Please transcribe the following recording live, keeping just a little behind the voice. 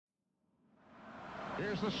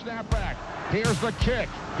Here's the snapback. Here's the kick.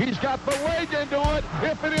 He's got the leg into it.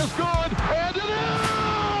 If it is good, and it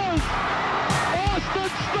is! Austin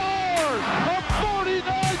scores! A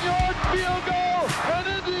 49-yard field goal,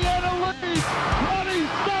 and Indiana leads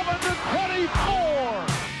 27-24.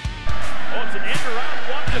 Oh, it's an end around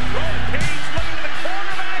one to throw. Page looking to the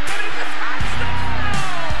quarterback, and it's a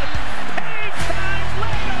touchdown! Page times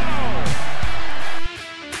Leno!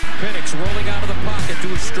 Penix rolling out of the pocket to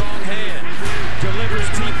a strong hand. Delivers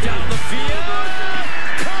deep down the field.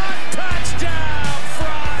 Caught, touchdown!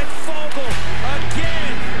 Fry Fogel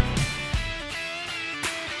again.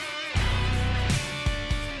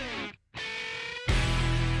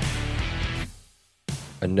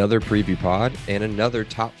 Another preview pod and another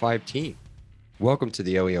top 5 team. Welcome to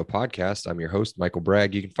the LEO podcast. I'm your host, Michael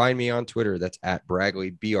Bragg. You can find me on Twitter. That's at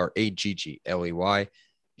Bragley, Braggley.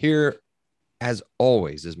 Here, as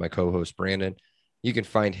always, is my co-host, Brandon. You can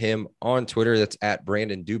find him on Twitter. That's at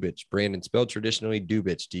Brandon Dubich. Brandon spelled traditionally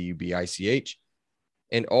Dubich, D-U-B-I-C-H.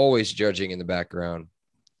 And always judging in the background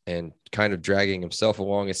and kind of dragging himself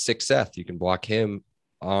along is Sick Seth. You can block him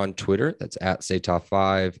on Twitter. That's at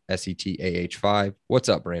SayTop5, SETAH5. What's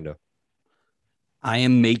up, Brando? I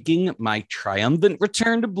am making my triumphant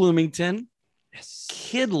return to Bloomington. Yes.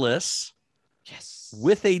 Kidless. Yes.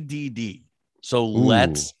 With a DD. So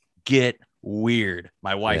let's get weird.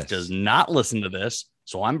 My wife does not listen to this.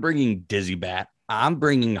 So I'm bringing Dizzy Bat. I'm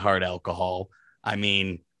bringing hard alcohol. I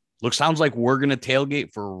mean, sounds like we're going to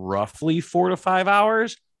tailgate for roughly 4 to 5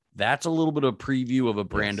 hours. That's a little bit of a preview of a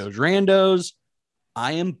Brando's Randos.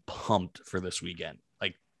 I am pumped for this weekend.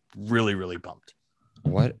 Like really, really pumped.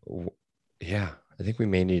 What? Yeah. I think we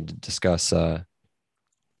may need to discuss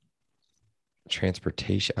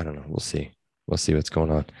transportation. I don't know. We'll see. We'll see what's going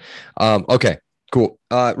on. Okay, cool.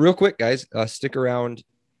 Real quick, guys, stick around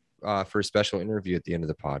for a special interview at the end of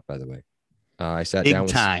the pod, by the way. I sat down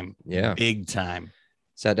with big time.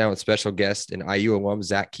 Sat down with special guest and IU alum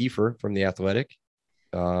Zach Kiefer from The Athletic.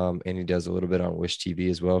 And he does a little bit on Wish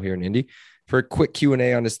TV as well here in Indy for a quick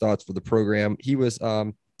Q&A on his thoughts for the program. He was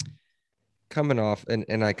coming off,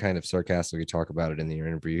 and I kind of sarcastically talk about it in the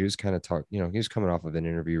interview. He was kind of he was coming off of an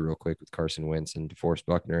interview real quick with Carson Wentz and DeForest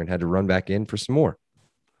Buckner and had to run back in for some more.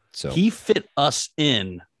 So he fit us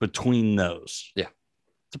in between those. Yeah.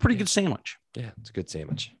 It's a pretty good sandwich. Yeah, it's a good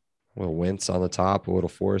sandwich. A little Wentz on the top, a little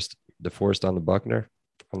DeForest on the Buckner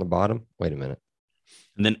on the bottom. Wait a minute.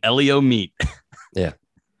 And then LEO meat. Yeah.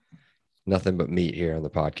 Nothing but meat here on the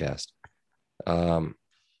podcast. All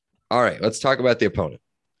right, let's talk about the opponent.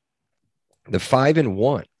 The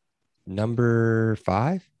 5-1, number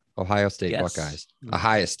 5, Ohio State Buckeyes,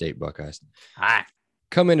 Ohio State Buckeyes. Hi.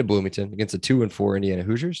 Come into Bloomington against the 2-4 Indiana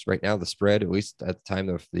Hoosiers. Right now, the spread, at least at the time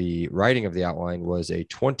of the writing of the outline, was a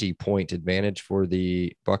 20-point advantage for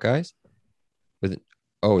the Buckeyes.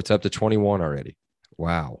 It's up to 21 already.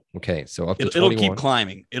 Wow. Okay, so up to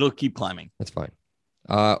 21. It'll keep climbing. That's fine.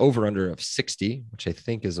 Over under of 60, which I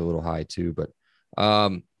think is a little high too, but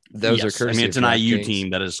those are courtesy. It's an IU team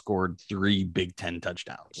that has scored 3 Big Ten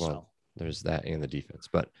touchdowns. Well, there's that and the defense.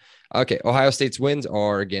 But okay, Ohio State's wins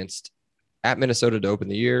are against at Minnesota to open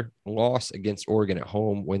the year, loss against Oregon at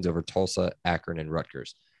home, wins over Tulsa, Akron, and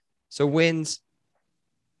Rutgers. So wins,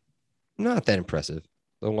 not that impressive.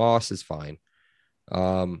 The loss is fine.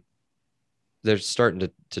 They're starting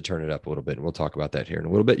to turn it up a little bit, and we'll talk about that here in a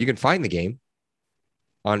little bit. You can find the game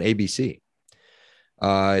on ABC.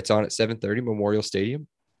 It's on at 7:30 Memorial Stadium.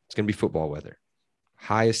 It's going to be football weather.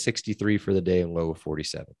 High is 63 for the day and low of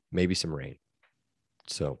 47. Maybe some rain.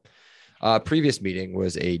 So previous meeting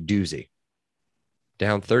was a doozy.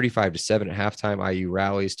 Down 35-7 at halftime. IU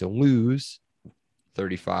rallies to lose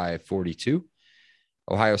 35-42.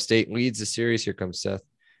 Ohio State leads the series. Here comes Seth.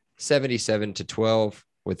 77-12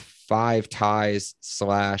 with 5 ties /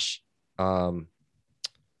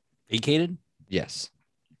 vacated. Yes.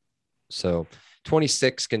 So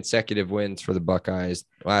 26 consecutive wins for the Buckeyes.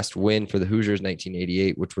 Last win for the Hoosiers,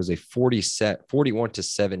 1988, which was a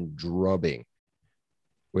 41-7 drubbing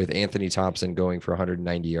with Anthony Thompson going for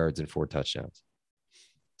 190 yards and 4 touchdowns.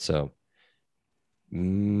 So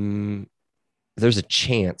there's a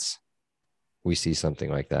chance we see something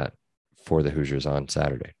like that for the Hoosiers on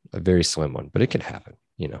Saturday. A very slim one, but it can happen.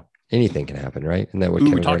 Anything can happen, right? And that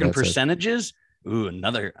we're talking percentages.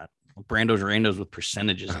 Another Brando's Randos with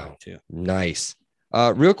percentages too. Nice.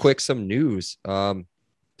 Real quick, some news.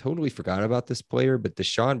 Totally forgot about this player, but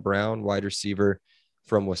Deshaun Brown, wide receiver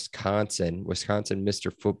from Wisconsin,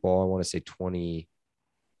 Mr. Football, I want to say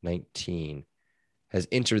 2019, has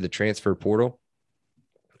entered the transfer portal.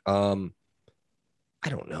 I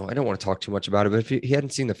don't know. I don't want to talk too much about it, but if he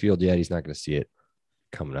hadn't seen the field yet, he's not going to see it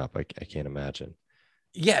coming up. I can't imagine.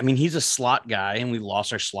 Yeah, I mean, he's a slot guy, and we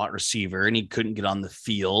lost our slot receiver, and he couldn't get on the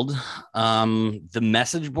field. The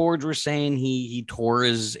message boards were saying he tore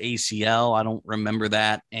his ACL. I don't remember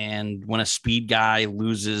that. And when a speed guy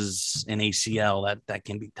loses an ACL, that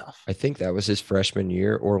can be tough. I think that was his freshman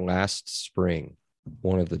year or last spring,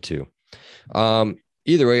 one of the two.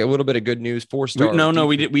 Either way, a little bit of good news. 4-star. No,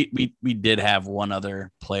 we did have one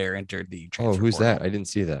other player entered the transfer. Oh, who's portal. that? I didn't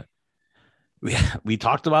see that. We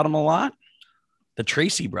talked about him a lot. The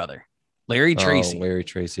Tracy brother, Larry Tracy. Larry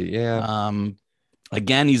Tracy, yeah.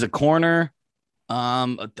 Again, he's a corner.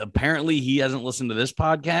 Apparently he hasn't listened to this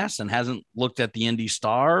podcast and hasn't looked at the Indy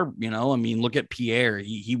Star. You know, I mean, look at Pierre.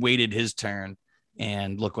 He waited his turn,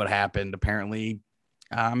 and look what happened. Apparently,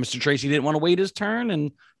 Mr. Tracy didn't want to wait his turn,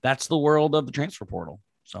 and that's the world of the transfer portal.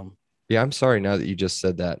 So, yeah, I'm sorry now that you just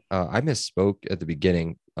said that. I misspoke at the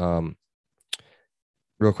beginning. Real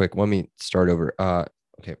quick, let me start over.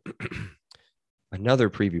 Okay. Another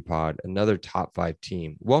preview pod, another top 5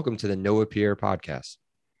 team. Welcome to the Noah Pierre podcast.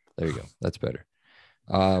 There you go. That's better.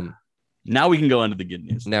 Now we can go into the good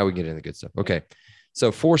news. Now we get into the good stuff. Okay.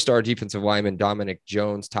 So 4-star defensive lineman Dominic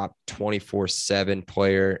Jones, top 24/7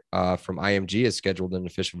 player from IMG, has scheduled an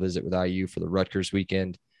official visit with IU for the Rutgers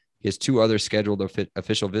weekend. He has 2 other scheduled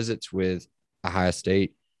official visits with Ohio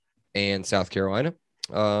State and South Carolina.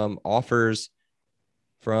 Offers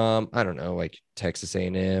from, I don't know, like Texas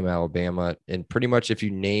A&M, Alabama, and pretty much if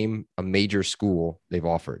you name a major school, they've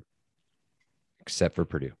offered, except for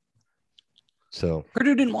Purdue. So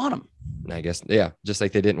Purdue didn't want him. I guess, yeah, just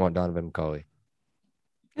like they didn't want Donovan McCulley.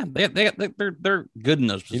 Yeah, they're good in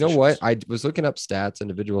those positions. You know what? I was looking up stats,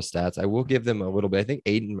 individual stats. I will give them a little bit. I think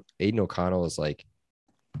Aiden O'Connell is like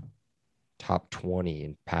top 20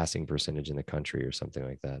 in passing percentage in the country or something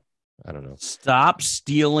like that. I don't know. Stop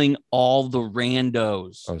stealing all the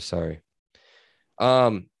randos. Oh, sorry.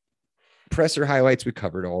 Presser highlights, we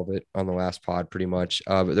covered all of it on the last pod pretty much.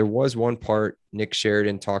 But there was one part Nick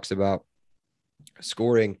Sheridan talks about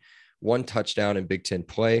scoring 1 touchdown in Big Ten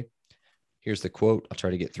play. Here's the quote. I'll try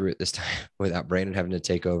to get through it this time without Brandon having to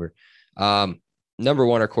take over. Number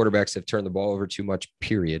 1, our quarterbacks have turned the ball over too much,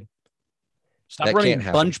 period. Stop running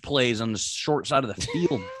bunch plays on the short side of the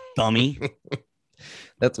field, dummy.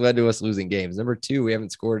 That's led to us losing games. Number 2, we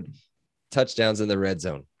haven't scored touchdowns in the red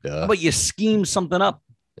zone. Duh. But you scheme something up,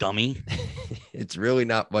 dummy. It's really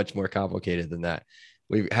not much more complicated than that.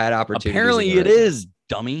 We've had opportunities. Apparently it is,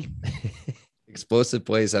 dummy. Explosive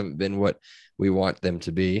plays haven't been what we want them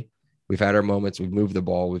to be. We've had our moments. We've moved the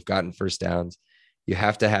ball. We've gotten first downs. You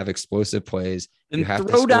have to have explosive plays. And you have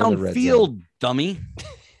throw to down field, dummy.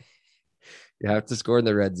 You have to score in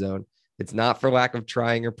the red zone. It's not for lack of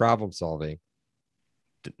trying or problem solving.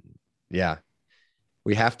 Yeah.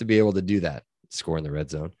 We have to be able to do that, score in the red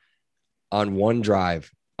zone, on one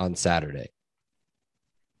drive on Saturday.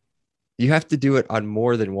 You have to do it on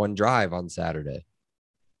more than one drive on Saturday.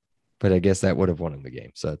 But I guess that would have won him the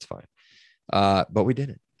game, so that's fine. But we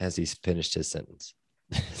didn't, as he finished his sentence.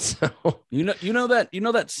 So you know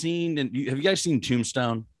that scene, and have you guys seen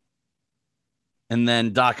Tombstone? And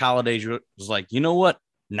then Doc Holliday was like, you know what?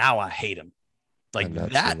 Now I hate him. Like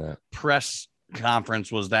that press conference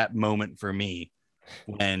was that moment for me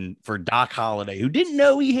when for Doc Holliday, who didn't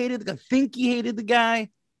know he hated the guy, think he hated the guy,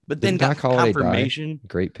 but then got confirmation.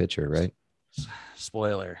 Great picture, right?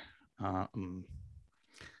 Spoiler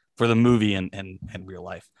for the movie and real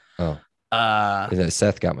life. Oh,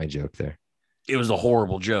 Seth got my joke there. It was a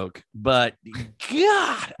horrible joke, but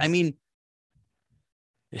God, I mean,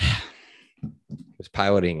 he was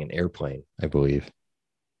piloting an airplane, I believe.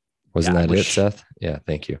 Wasn't that it, Seth? Yeah,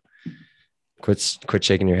 thank you. Quit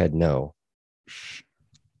shaking your head. No.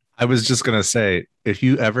 I was just gonna say, if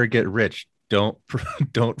you ever get rich, don't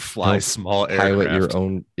fly small aircraft. Pilot your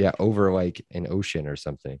own, over like an ocean or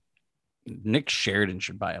something. Nick Sheridan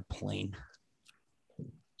should buy a plane.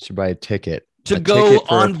 Should buy a ticket to go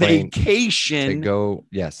on vacation. To go,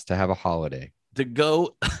 yes, to have a holiday. To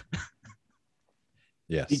go.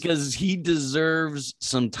 Yes. Because he deserves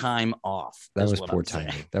some time off. That was poor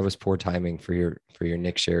timing. That was poor timing for your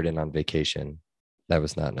Nick Sheridan on vacation. That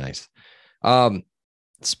was not nice.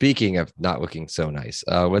 Speaking of not looking so nice,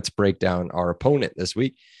 let's break down our opponent this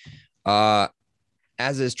week. As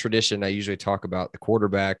is tradition, I usually talk about the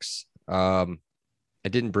quarterbacks. I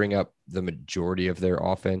didn't bring up the majority of their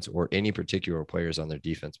offense or any particular players on their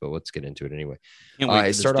defense, but let's get into it anyway.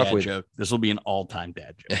 I start off with joke. This will be an all-time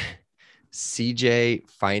dad joke. CJ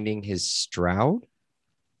finding his stride.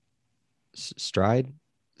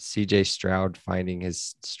 CJ Stroud finding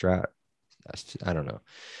his stride. I don't know.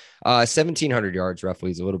 1,700 yards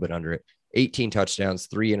roughly is a little bit under it. 18 touchdowns,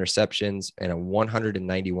 3 interceptions, and a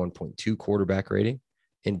 191.2 quarterback rating.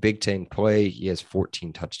 in Big Ten play, he has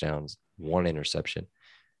 14 touchdowns, 1 interception.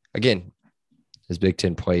 Again, his Big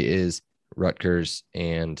Ten play is Rutgers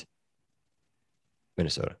and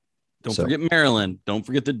Minnesota. Don't forget Maryland. Don't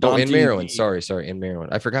forget the in Maryland. Sorry, in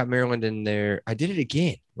Maryland. I forgot Maryland in there. I did it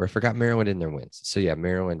again where I forgot Maryland in their wins. So yeah,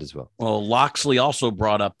 Maryland as well. Well, Loxley also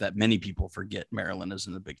brought up that many people forget Maryland is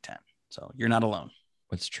in the Big Ten. So you're not alone.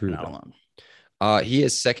 That's true. You're not alone. He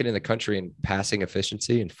is second in the country in passing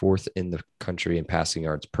efficiency and 4th in the country in passing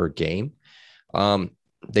yards per game.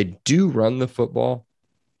 They do run the football.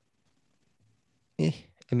 I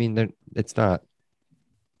mean, it's not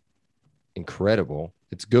incredible.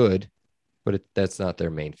 It's good, but that's not their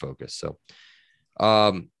main focus. So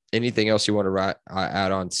anything else you want to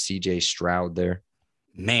add on CJ Stroud there?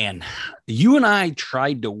 Man, you and I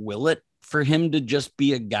tried to will it for him to just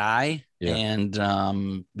be a guy. Yeah.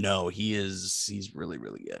 And no, he's really,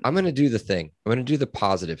 really good. I'm going to do the thing. I'm going to do the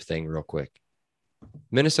positive thing real quick.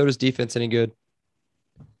 Minnesota's defense any good?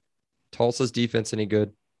 Tulsa's defense any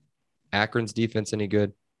good? Akron's defense any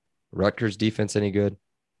good? Rutgers defense any good?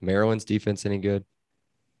 Maryland's defense any good?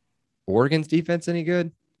 Oregon's defense any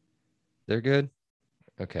good? They're good?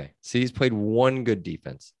 Okay. See, he's played 1 good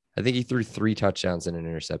defense. I think he threw 3 touchdowns and an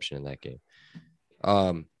interception in that game.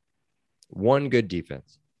 1 good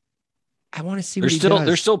defense. I want to see what he does.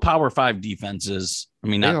 There's still Power 5 defenses. I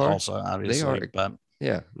mean, not Tulsa, obviously, but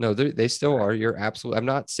yeah, no, they still are. You're absolutely. I'm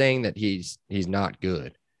not saying that he's not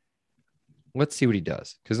good. Let's see what he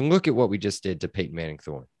does. Because look at what we just did to Peyton Manning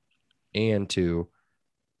Thorne and to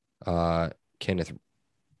Kenneth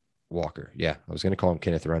Walker. Yeah, I was going to call him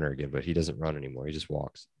Kenneth Runner again, but he doesn't run anymore. He just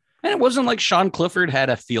walks. And it wasn't like Sean Clifford had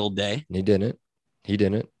a field day. He didn't.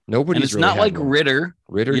 Nobody's. It's really not like one. Ritter.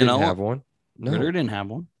 Ritter didn't have one. No. Ritter didn't have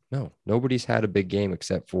one. No, nobody's had a big game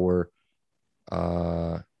except for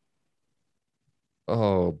Bailey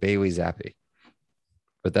Zappi.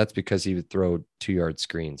 But that's because he would throw 2-yard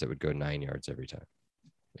screens that would go 9 yards every time.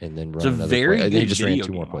 And then run another play. I think he just ran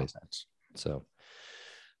 2 more plays. So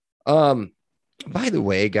by the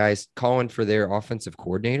way, guys, calling for their offensive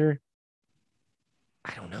coordinator.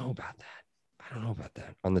 I don't know about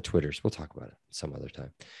that on the Twitters. We'll talk about it some other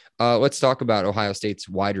time. Let's talk about Ohio State's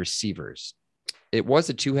wide receivers. It was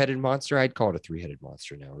a 2-headed monster. I'd call it a 3-headed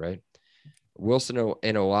monster now, right? Wilson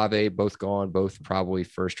and Olave both gone, both probably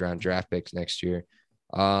first-round draft picks next year.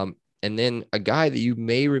 And then a guy that you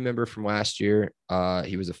may remember from last year,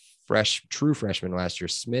 he was a true freshman last year,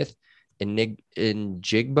 Smith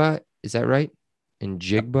Njigba. Is that right?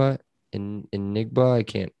 Enigba?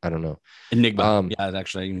 I don't know. Enigba. Yeah,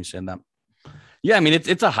 actually, you said that. Yeah, I mean,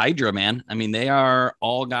 it's a Hydra, man. I mean, they are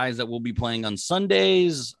all guys that will be playing on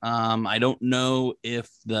Sundays. I don't know if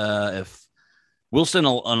Wilson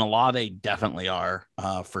and Olave definitely are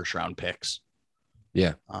first round picks.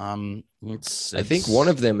 Yeah. I think one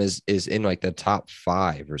of them is in like the top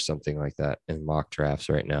 5 or something like that in mock drafts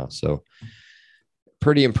right now. So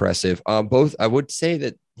pretty impressive. Both, I would say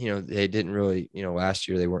that, they didn't really, last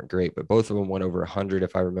year they weren't great, but both of them went over 100,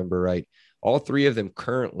 if I remember right. All 3 of them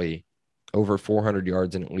currently over 400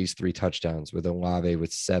 yards and at least 3 touchdowns, with Olave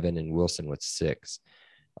with 7 and Wilson with 6.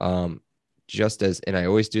 And I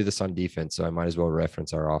always do this on defense, so I might as well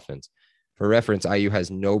reference our offense. For reference, IU has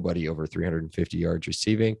nobody over 350 yards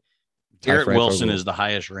receiving. Garrett Wilson is the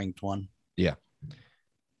highest ranked one. Yeah.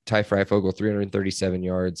 Ty Freifogel, 337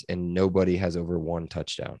 yards, and nobody has over 1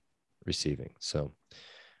 touchdown receiving. So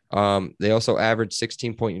they also average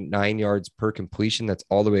 16.9 yards per completion. That's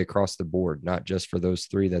all the way across the board, not just for those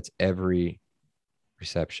 3. That's every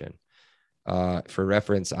reception. For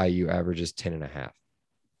reference, IU averages 10.5.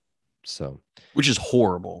 So, which is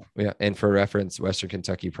horrible. Yeah. And for reference, Western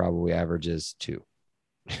Kentucky probably averages 2.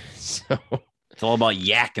 So it's all about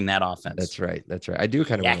yak in that offense. That's right. I do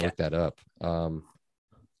kind of want to look that up.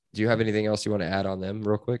 Do you have anything else you want to add on them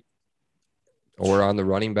real quick? Or on the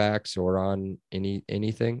running backs, or on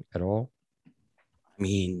anything at all? I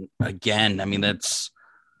mean,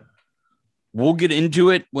 we'll get into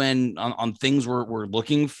it when on things we're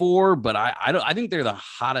looking for, but I think they're the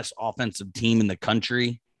hottest offensive team in the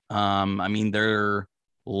country. I mean, their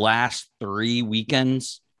last 3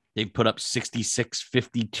 weekends, they've put up 66,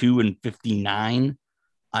 52, and 59.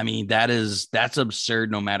 I mean, that's absurd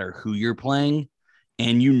no matter who you're playing.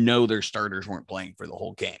 And their starters weren't playing for the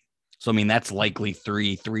whole game. So, I mean, that's likely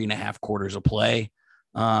 3.5 quarters of play.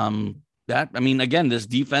 Again, this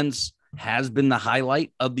defense has been the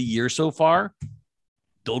highlight of the year so far.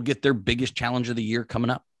 They'll get their biggest challenge of the year coming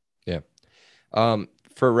up. Yeah.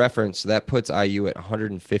 For reference, that puts IU at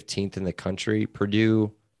 115th in the country.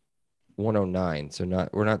 Purdue 109. So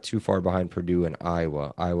we're not too far behind Purdue and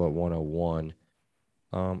Iowa. Iowa 101.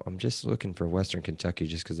 I'm just looking for Western Kentucky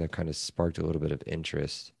just because that kind of sparked a little bit of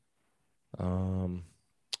interest. I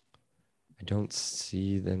don't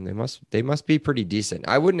see them. They must be pretty decent.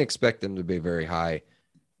 I wouldn't expect them to be very high.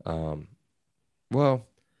 Well,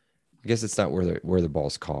 I guess it's not where the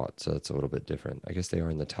ball's caught, so it's a little bit different. I guess they are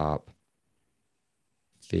in the top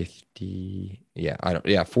 50.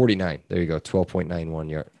 Yeah, 49. There you go.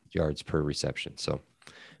 12.91 yards per reception. So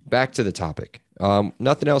back to the topic.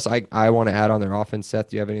 Nothing else I want to add on their offense. Seth,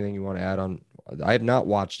 do you have anything you want to add on? I have not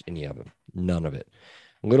watched any of them. None of it.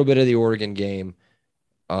 A little bit of the Oregon game.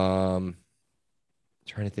 Trying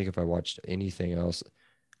to think if I watched anything else.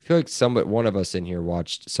 I feel like one of us in here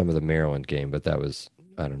watched some of the Maryland game, but that was,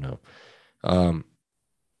 I don't know.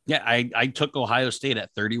 Yeah, I took Ohio State at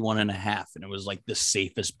 31.5, and it was like the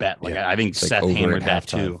safest bet. Like, Yeah, I think it's like Seth over hammered at that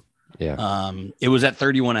halftime. too. Yeah. It was at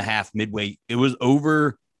 31.5 midway. It was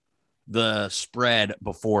over the spread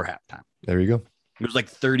before halftime. There you go. It was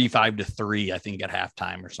like 35-3, I think, at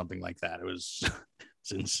halftime or something like that. It's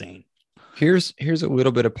insane. Here's a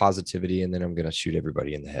little bit of positivity, and then I'm going to shoot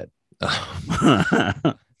everybody in the head.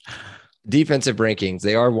 Defensive rankings.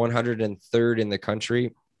 They are 103rd in the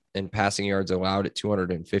country in passing yards allowed at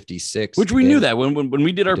 256. Which we knew that when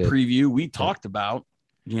we did our did. preview, we talked about,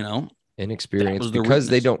 Inexperience their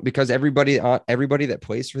because weakness. because everybody that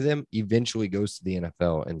plays for them eventually goes to the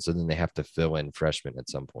NFL, and so then they have to fill in freshmen at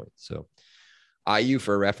some point. So IU,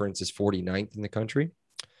 for reference, is 49th in the country.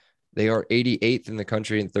 They are 88th in the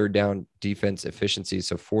country in third down defense efficiency.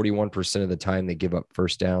 So 41% of the time they give up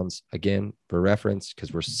first downs. Again, for reference,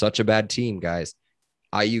 because we're such a bad team, guys,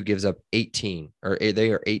 IU gives up 18, or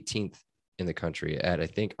they are 18th in the country at, I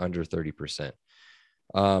think, under 30%.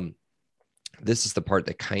 This is the part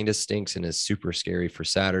that kind of stinks and is super scary for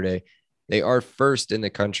Saturday. They are first in the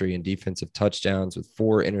country in defensive touchdowns with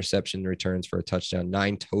 4 interception returns for a touchdown,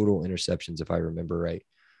 9 total interceptions, if I remember right,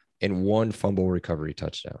 and 1 fumble recovery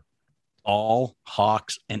touchdown. All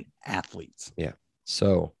Hawks and athletes. Yeah.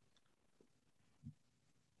 So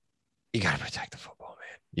you got to protect the football,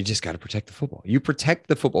 man. You just got to protect the football. You protect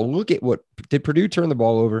the football. Look at did Purdue turn the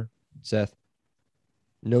ball over, Seth?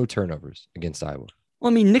 No turnovers against Iowa.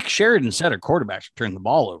 Well, I mean, Nick Sheridan said our quarterbacks turned the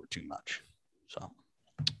ball over too much. So,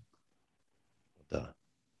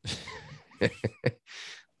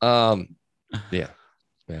 yeah,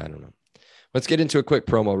 I don't know. Let's get into a quick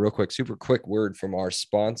promo real quick. Super quick word from our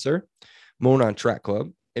sponsor, Monon Track Club.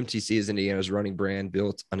 MTC is Indiana's running brand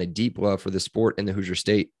built on a deep love for the sport in the Hoosier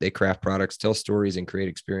State. They craft products, tell stories, and create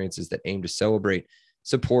experiences that aim to celebrate,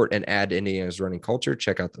 support, and add to Indiana's running culture.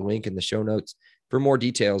 Check out the link in the show notes for more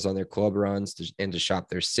details on their club runs and to shop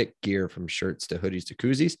their sick gear from shirts to hoodies to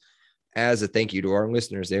koozies. As a thank you to our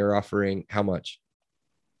listeners, they are offering how much?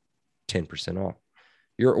 10% off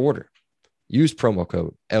your order. Use promo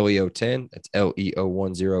code LEO10. That's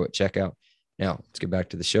LEO10 at checkout. Now, let's get back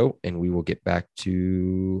to the show, and we will get back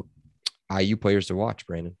to IU players to watch,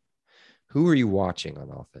 Brandon. Who are you watching on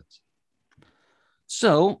offense?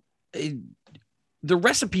 So the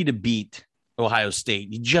recipe to beat Ohio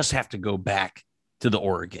State, you just have to go back to the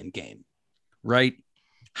Oregon game, right?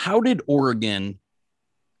 How did Oregon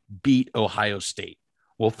beat Ohio State?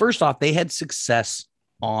 Well, first off, they had success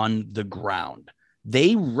on the ground.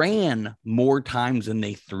 They ran more times than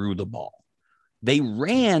they threw the ball. They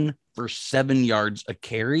ran for 7 yards a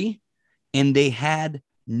carry, and they had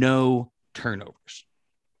no turnovers.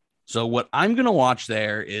 So what I'm going to watch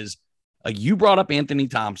there is you brought up Anthony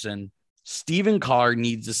Thompson. Stephen Carr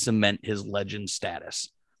needs to cement his legend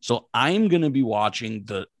status. So I'm going to be watching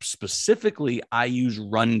the specifically IU's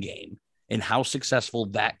run game and how successful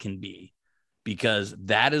that can be, because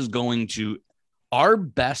that is going to our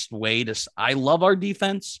best way to. I love our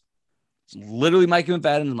defense. It's literally Micah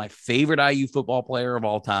McFadden is my favorite IU football player of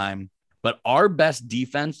all time, but our best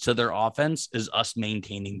defense to their offense is us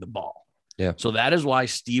maintaining the ball. Yeah. So that is why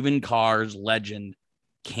Stephen Carr's legend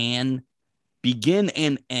can begin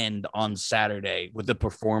and end on Saturday with a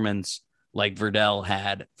performance like Verdell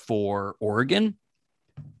had for Oregon.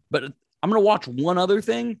 But I'm going to watch one other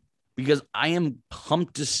thing because I am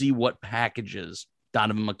pumped to see what packages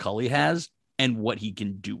Donovan McCulley has and what he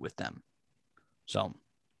can do with them. So,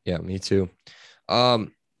 yeah, me too.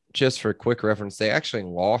 Just for quick reference, they actually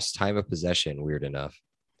lost time of possession, weird enough,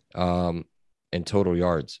 in total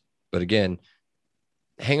yards. But again,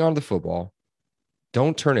 hang on to the football.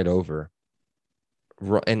 Don't turn it over.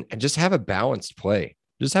 And just have a balanced play.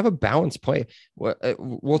 Just have a balanced play.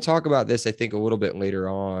 We'll talk about this, I think, a little bit later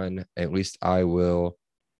on. At least I will.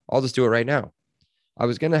 I'll just do it right now. I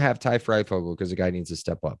was going to have Ty Freifogel because the guy needs to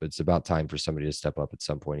step up. It's about time for somebody to step up at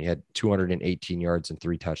some point. He had 218 yards and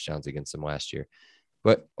 3 touchdowns against them last year.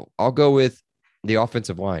 But I'll go with the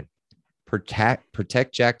offensive line.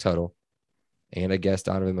 Protect Jack Tuttle and I guess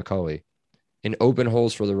Donovan McCulley and open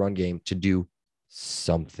holes for the run game to do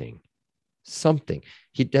something.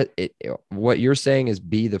 He does it. What you're saying is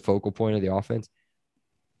be the focal point of the offense.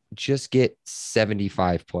 Just get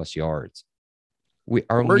 75 plus yards.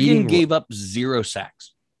 Oregon gave up 0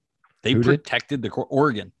 sacks. They Who protected the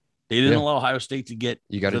Oregon. They didn't allow Ohio State to get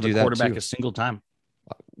to the quarterback a single time.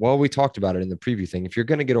 Well, we talked about it in the preview thing. If you're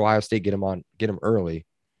going to get Ohio State, get them early.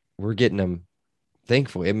 We're getting them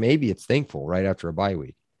thankful. Maybe it's thankful right after a bye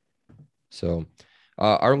week. So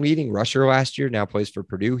our leading rusher last year now plays for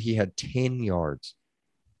Purdue. He had 10 yards.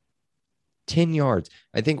 10 yards.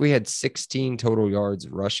 I think we had 16 total yards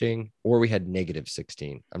rushing, or we had negative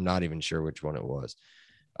 16. I'm not even sure which one it was.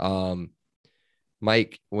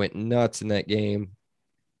 Mike went nuts in that game,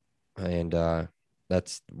 and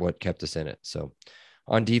that's what kept us in it. So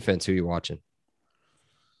on defense, who are you watching?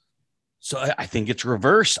 So I think it's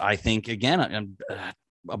reverse. I think, again,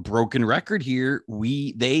 a broken record here.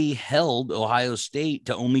 They held Ohio State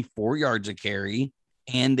to only 4 yards a carry,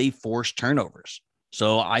 and they forced turnovers.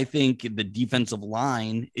 So I think the defensive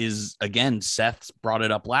line is, again, Seth brought it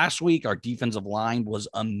up last week. Our defensive line was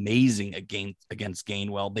amazing against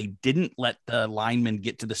Gainwell. They didn't let the linemen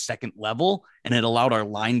get to the second level, and it allowed our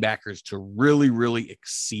linebackers to really, really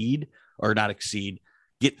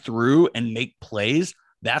get through and make plays.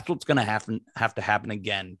 That's what's going to have to happen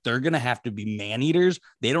again. They're going to have to be man eaters.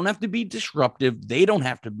 They don't have to be disruptive. They don't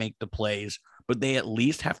have to make the plays, but they at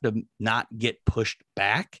least have to not get pushed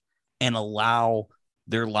back and allow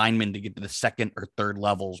their linemen to get to the second or third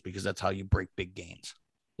levels, because that's how you break big gains.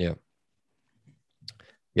 Yeah.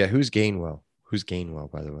 Yeah. Who's Gainwell,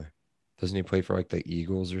 by the way? Doesn't he play for like the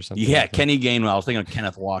Eagles or something? Yeah. Like Kenny Gainwell. I was thinking of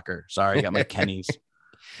Kenneth Walker. Sorry. I got my Kennys.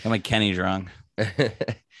 Wrong.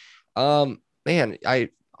 Man, I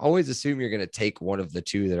always assume you're going to take one of the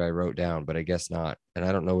two that I wrote down, but I guess not. And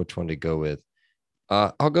I don't know which one to go with.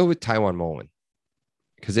 I'll go with Tywone Mullen,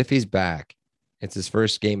 because if he's back, it's his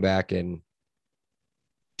first game back in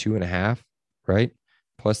 2.5, right?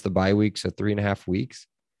 Plus the bye weeks of 3.5 weeks.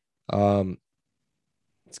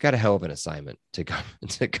 It's got a hell of an assignment to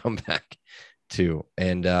come back to,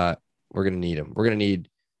 and we're going to need him. We're going to need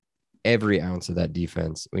every ounce of that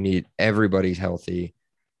defense. We need everybody healthy,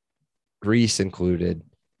 Reese included.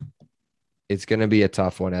 It's going to be a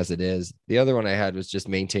tough one as it is. The other one I had was just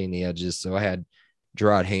maintain the edges. So I had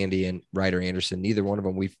Gerard Handy and Ryder Anderson. Neither one of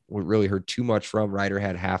them we really heard too much from. Ryder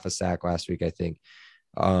had half a sack last week, I think.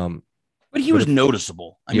 But he was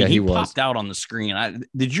noticeable. I mean, he popped was out on the screen.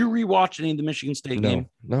 Did you rewatch any of the Michigan State game?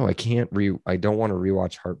 No, I can't I don't want to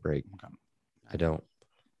rewatch Heartbreak. Okay. I don't.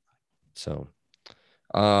 So,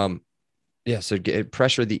 so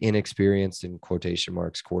pressure the inexperienced, in quotation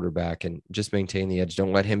marks, quarterback, and just maintain the edge.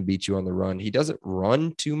 Don't let him beat you on the run. He doesn't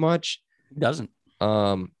run too much. He doesn't.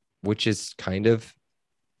 Which is kind of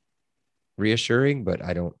reassuring, but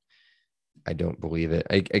I don't believe it.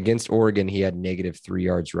 Against Oregon, he had -3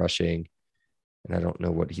 yards rushing, and I don't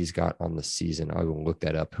know what he's got on the season. I will look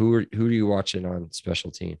that up. Who are you watching on special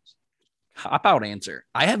teams? Cop out answer.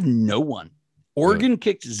 I have no one. Oregon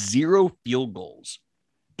kicked 0 field goals,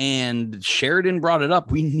 and Sheridan brought it up.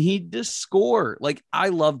 We need to score. Like, I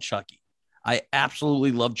love Chucky. I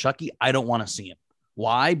absolutely love Chucky. I don't want to see him.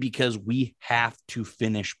 Why? Because we have to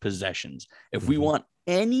finish possessions. If we want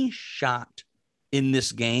any shot in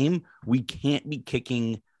this game, we can't be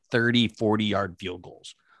kicking 30, 40-yard field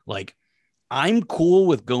goals. Like, I'm cool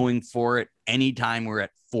with going for it anytime we're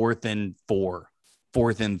at 4th and 4,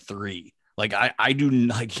 4th and 3. Like, I do,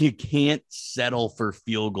 like, you can't settle for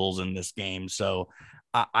field goals in this game. So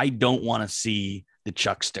I don't want to see the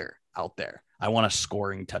Chuckster out there. I want us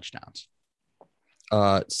scoring touchdowns.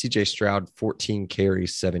 CJ Stroud, 14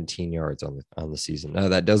 carries, 17 yards on the season. Now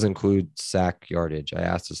that does include sack yardage. I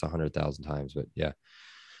asked this 100,000 times, but yeah.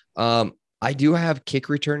 I do have kick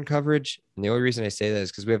return coverage, and the only reason I say that is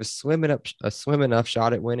because we have a slim enough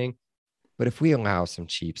shot at winning. But if we allow some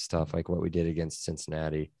cheap stuff like what we did against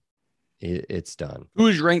Cincinnati, it's done. Who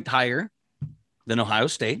is ranked higher than Ohio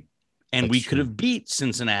State, and we could have beat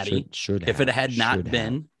Cincinnati if it had not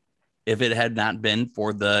been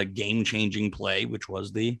for the game-changing play, which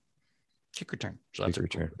was the kick return. So that's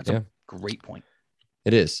a great point.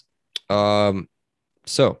 It is.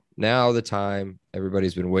 So now the time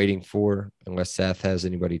everybody's been waiting for, unless Seth has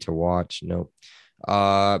anybody to watch. No.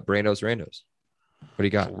 Brando's Randos. What do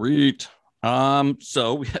you got? Sweet.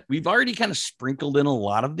 So we've already kind of sprinkled in a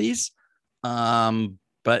lot of these,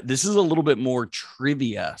 but this is a little bit more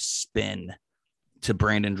trivia spin to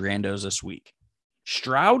Brandon Randos this week.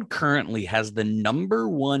 Stroud currently has the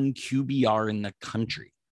 #1 QBR in the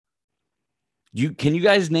country. Can you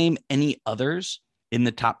guys name any others in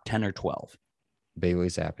the top 10 or 12? Bailey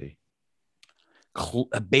Zappi.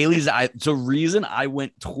 Bailey's. So reason I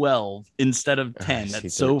went 12 instead of 10.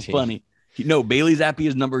 That's so 13. funny. No, Bailey Zappi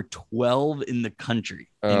is number 12 in the country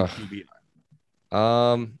in QBR.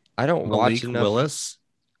 I don't watch enough. Willis.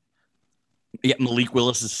 Yeah, Malik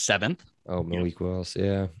Willis is 7th. Oh, Malik Willis.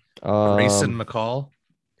 Yeah. Grayson McCall.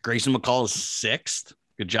 Grayson McCall is 6th.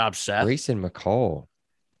 Good job, Seth. Grayson McCall.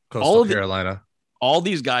 Coastal Carolina. All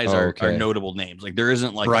these guys are okay. notable names. Like there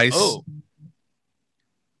isn't like Bryce.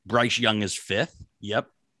 Bryce Young is 5th. Yep.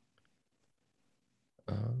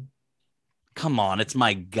 Come on, it's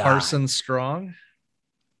my guy. Carson Strong.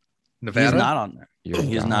 Nevada. He's not on there.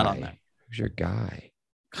 He's not on there. Who's your guy?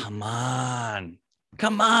 Come on.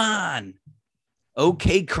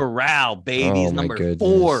 Okay, Corral, baby. He's number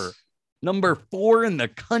 4. Number 4 in the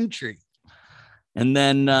country. And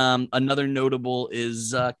then another notable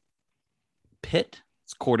is Pitt.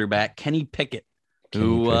 It's quarterback Kenny Pickett,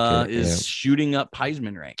 who is shooting up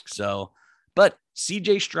Heisman rank. So, but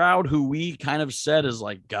CJ Stroud, who we kind of said is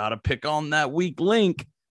like, gotta pick on that weak link.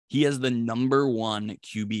 He has the number 1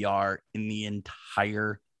 QBR in the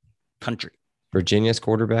entire country. Virginia's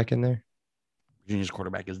quarterback in there? Virginia's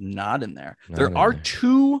quarterback is not in there. There are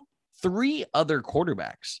 3 other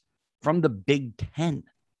quarterbacks from the Big Ten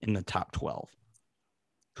in the top 12.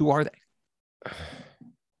 Who are they?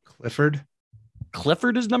 Clifford.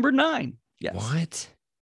 Clifford is number 9. Yes. What?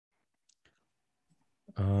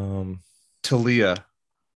 Talia.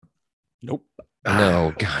 Nope.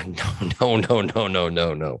 No, God,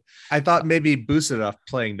 no. I thought maybe boosted off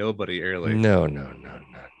playing nobody early. No.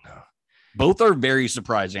 Both are very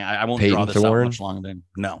surprising. I won't Peyton draw this Thorne? out much longer than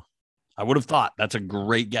no. I would have thought that's a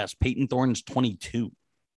great guess. Peyton Thorne's 22.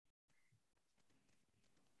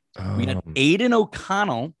 We had Aiden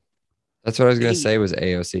O'Connell. That's what I was going to say was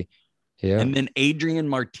AOC. Yeah. And then Adrian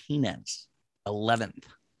Martinez, 11th.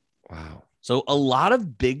 Wow. So a lot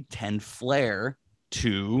of Big Ten flair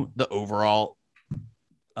to the overall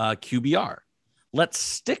QBR. Let's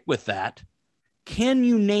stick with that. Can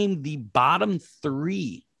you name the bottom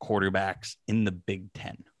 3 quarterbacks in the Big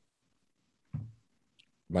Ten?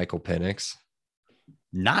 Michael Penix.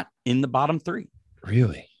 Not in the bottom 3.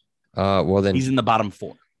 Really? Well, then he's in the bottom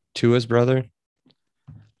 4. Tua's brother?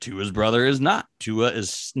 Tua's brother is not. Tua is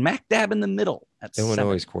smack dab in the middle at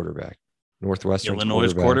Illinois 7. quarterback. Northwestern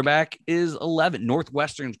Illinois' quarterback is 11.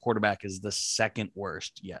 Northwestern's quarterback is the 2nd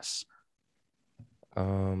worst. Yes.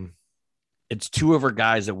 It's 2 of our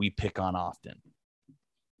guys that we pick on often.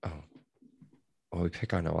 Oh, we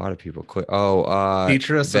pick on a lot of people.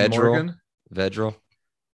 Petrus and Morgan. Vedral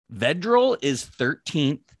is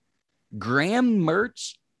 13th. Graham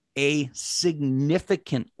Mertz, a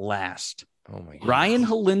significant last. Oh my God. Ryan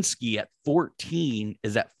Helinski at 14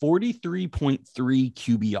 is at 43.3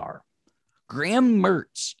 QBR. Graham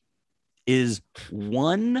Mertz is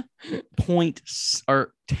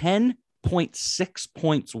 10.6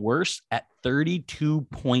 points worse at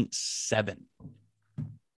 32.7.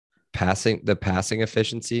 The passing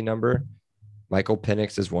efficiency number, Michael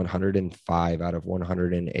Penix is 105 out of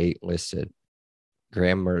 108 listed.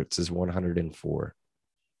 Graham Mertz is 104.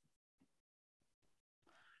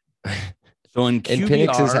 So in QBR, and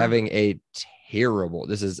Penix is having a terrible.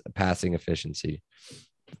 This is passing efficiency.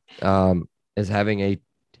 Is having a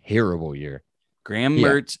terrible year. Graham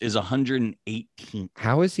Mertz is 118.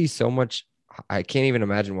 How is he so much? I can't even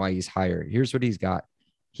imagine why he's higher. Here's what he's got.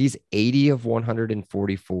 He's 80 of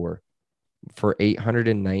 144 for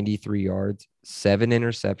 893 yards, 7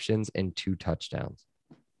 interceptions, and 2 touchdowns.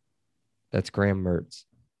 That's Graham Mertz.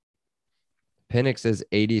 Penix is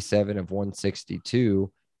 87 of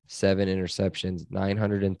 162, 7 interceptions,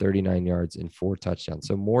 939 yards, and 4 touchdowns.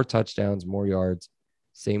 So more touchdowns, more yards,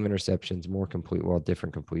 same interceptions, more complete,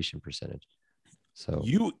 different completion percentage. So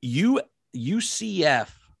UCF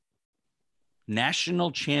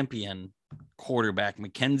national champion quarterback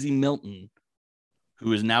Mackenzie Milton,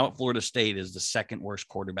 who is now at Florida State, is the 2nd worst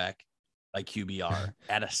quarterback by QBR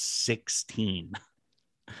at a 16.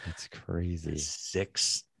 That's crazy.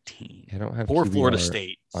 16. I don't have poor QBR Florida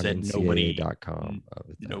State said NCAA.com.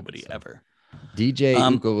 Nobody ever. DJ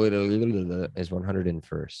is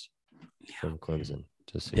 101st from Clemson.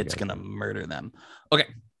 It's gonna murder them. Okay,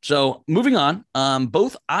 so moving on.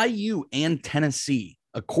 Both IU and Tennessee,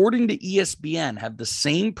 according to ESPN, have the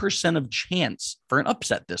same percent of chance for an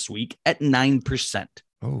upset this week at 9%.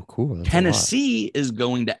 Oh, cool. That's Tennessee is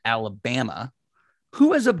going to Alabama.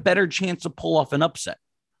 Who has a better chance to pull off an upset,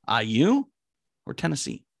 IU or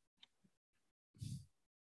Tennessee?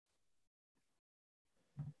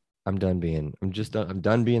 I'm done being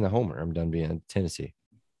the homer. I'm done being Tennessee.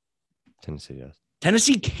 Tennessee does.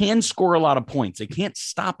 Tennessee can score a lot of points. They can't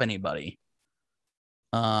stop anybody.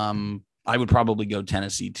 I would probably go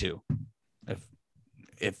Tennessee too.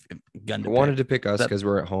 If gun to I wanted pick. to pick us because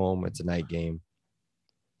we're at home. It's a night game.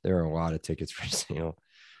 There are a lot of tickets for sale,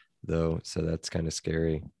 though, so that's kind of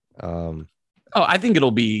scary. I think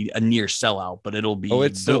it'll be a near sellout, but it'll be. Oh,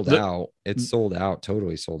 it's sold out. It's sold out,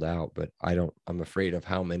 totally sold out. But I'm afraid of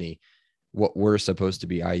how many. What we're supposed to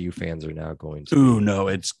be IU fans are now going to. Ooh, no,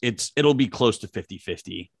 it'll be close to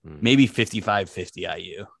 50-50, maybe 55-50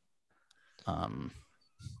 IU.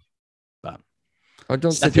 But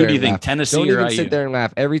don't Seth, who do you think, Tennessee don't or even IU? sit there and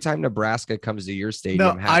laugh. Every time Nebraska comes to your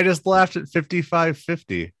stadium. No, I just laughed at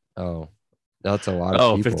 55-50. Oh, that's a lot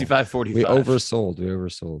of people. 55-45. We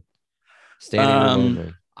oversold. Standing room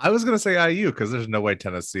only. I was going to say IU because there's no way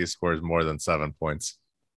Tennessee scores more than 7 points.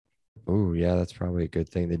 Oh, yeah, that's probably a good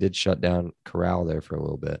thing. They did shut down Corral there for a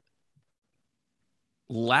little bit.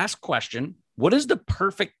 Last question. What is the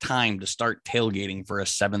perfect time to start tailgating for a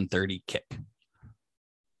 7:30 kick?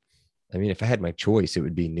 I mean, if I had my choice, it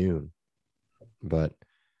would be noon. But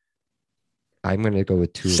I'm going to go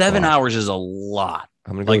with 2 o'clock. 7 hours is a lot.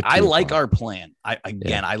 I'm going to go with 2 I like o'clock. our plan.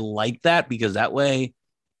 I like that because that way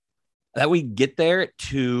get there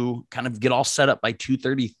to kind of get all set up by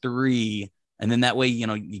 2:33. And then that way,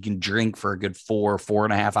 you can drink for a good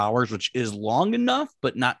 4.5 hours, which is long enough,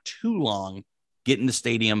 but not too long. Get in the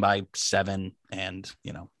stadium by 7 and,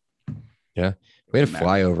 Yeah. We had a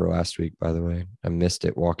flyover last week, by the way. I missed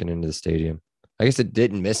it walking into the stadium. I guess it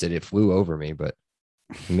didn't miss it. It flew over me, but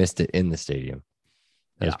I missed it in the stadium.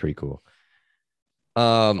 That was pretty cool.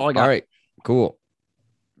 All right, cool.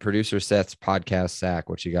 Producer Seth's podcast sack.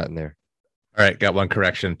 What you got in there? All right, got one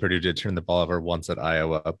correction. Purdue did turn the ball over once at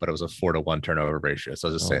Iowa, but it was a 4-1 turnover ratio. So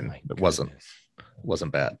I was just saying it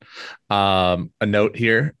wasn't bad. A note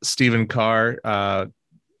here: Stephen Carr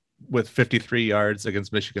with 53 yards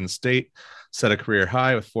against Michigan State set a career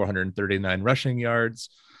high with 439 rushing yards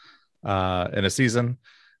in a season.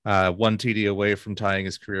 1 TD away from tying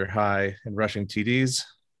his career high in rushing TDs.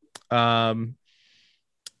 Okay,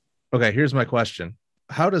 here's my question.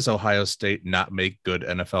 How does Ohio State not make good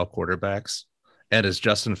NFL quarterbacks? And is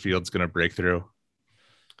Justin Fields going to break through?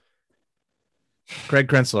 Greg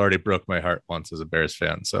Krenzel already broke my heart once as a Bears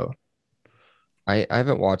fan. So I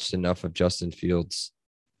haven't watched enough of Justin Fields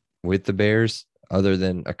with the Bears other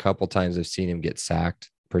than a couple times I've seen him get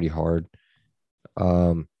sacked pretty hard.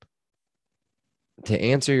 To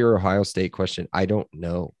answer your Ohio State question, I don't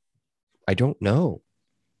know.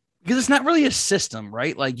 Because it's not really a system,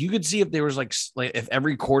 right? Like you could see if there was like if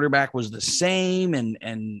every quarterback was the same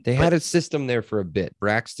and they had a system there for a bit.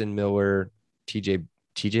 Braxton Miller, JT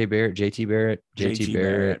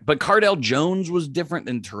Barrett. But Cardell Jones was different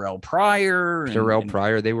than Terrell Pryor.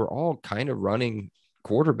 Pryor, they were all kind of running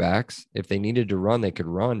quarterbacks. If they needed to run, they could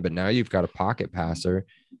run. But now you've got a pocket passer,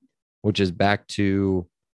 which is back to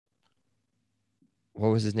what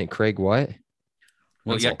was his name? Craig what?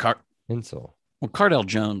 Well, Insel. Well, Cardell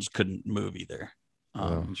Jones couldn't move either.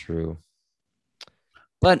 True.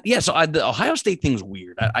 But yeah, so the Ohio State thing's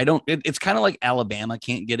weird. I don't. It's kind of like Alabama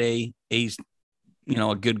can't get a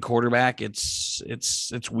good quarterback. It's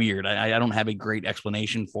weird. I don't have a great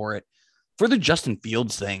explanation for it. For the Justin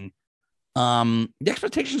Fields thing, the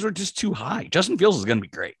expectations were just too high. Justin Fields is going to be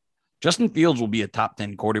great. Justin Fields will be a top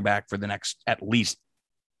 10 quarterback for the next at least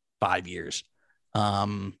 5 years.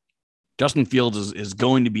 Justin Fields is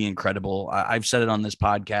going to be incredible. I've said it on this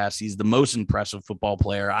podcast. He's the most impressive football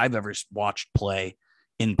player I've ever watched play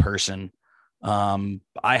in person. I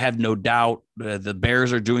have no doubt the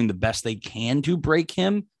Bears are doing the best they can to break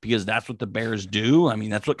him because that's what the Bears do. I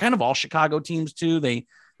mean, that's what kind of all Chicago teams do. They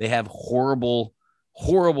have horrible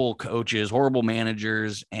coaches, horrible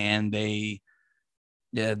managers, and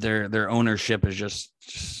their ownership is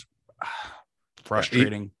just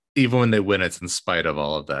frustrating. Even when they win, it's in spite of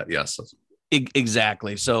all of that. Yes,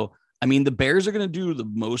 exactly. So, I mean, the Bears are going to do the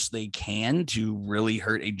most they can to really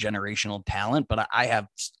hurt a generational talent, but I have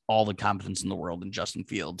all the confidence in the world in Justin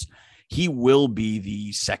Fields. He will be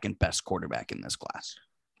the second best quarterback in this class.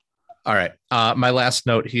 All right. My last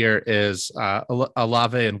note here is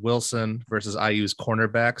Olave and Wilson versus IU's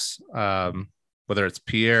cornerbacks, whether it's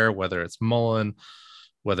Pierre, whether it's Mullen,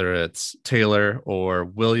 whether it's Taylor or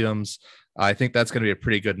Williams. I think that's going to be a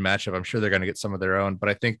pretty good matchup. I'm sure they're going to get some of their own, but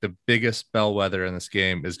I think the biggest bellwether in this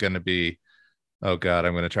game is going to be, oh God,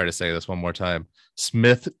 I'm going to try to say this one more time.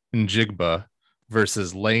 Smith and Jigba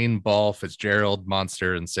versus Lane, Ball, Fitzgerald,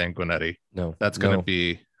 Monster, and Sanguinetti. That's going to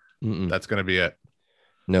be it.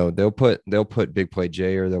 No, they'll put Big Play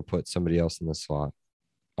J or they'll put somebody else in the slot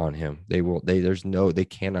on him. They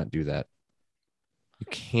cannot do that. You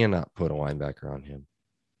cannot put a linebacker on him.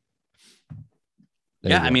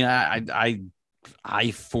 I mean,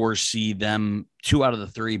 I foresee them 2 out of the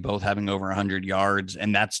 3 both having over 100 yards,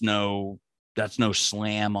 and that's no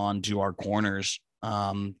slam onto our corners.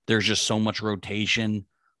 There's just so much rotation.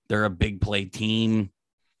 They're a big play team.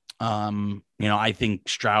 I think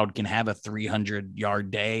Stroud can have a 300-yard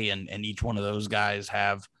day, and each one of those guys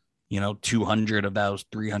have 200 of those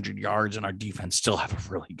 300 yards, and our defense still have a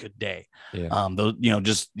really good day. Yeah. Those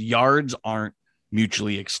just yards aren't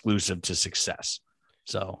mutually exclusive to success.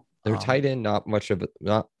 So their tight end, not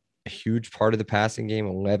a huge part of the passing game.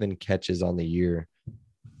 11 catches on the year.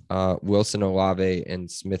 Wilson, Olave, and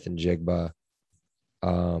Smith and Jigba,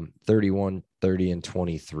 31, 30, and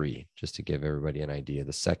 23, just to give everybody an idea.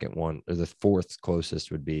 The second one, or the fourth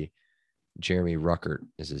closest, would be Jeremy Ruckert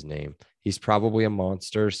is his name. He's probably a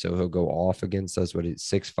monster, so he'll go off against us, but he's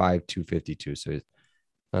 6'5", 252, so he's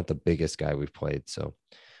not the biggest guy we've played. So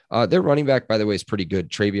their running back, by the way, is pretty good.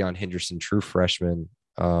 Travion Henderson, true freshman,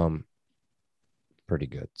 pretty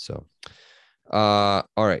good. So all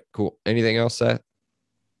right, cool. Anything else, Seth?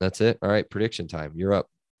 That's it. All right, prediction time. You're up.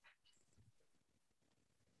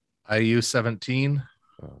 IU 17.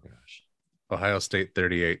 Oh gosh. Ohio State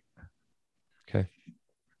 38. Okay.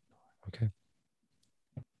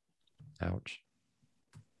 Ouch.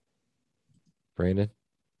 Brandon.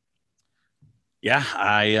 Yeah,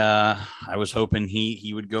 I was hoping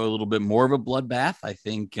he would go a little bit more of a bloodbath. I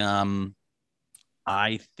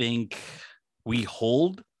think we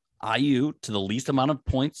hold IU to the least amount of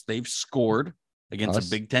points they've scored against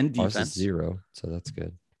a Big Ten defense. Ours is 0, so that's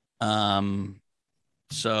good.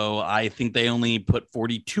 So I think they only put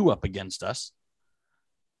 42 up against us.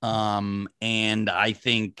 And I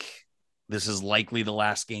think this is likely the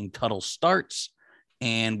last game Tuttle starts,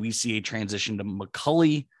 and we see a transition to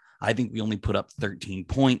McCulley. I think we only put up 13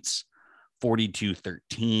 points,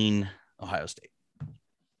 42-13, Ohio State.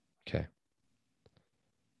 Okay.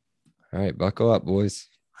 All right, buckle up, boys.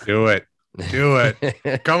 Do it.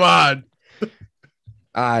 Come on.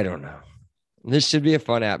 I don't know. This should be a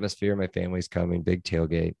fun atmosphere. My family's coming. Big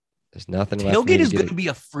tailgate. There's nothing left. Tailgate is going to be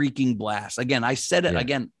a freaking blast. Again, I said it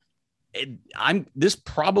again. This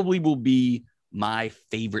probably will be my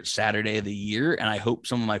favorite Saturday of the year, and I hope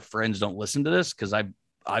some of my friends don't listen to this because I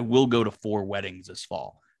will go to 4 weddings this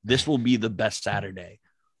fall. This will be the best Saturday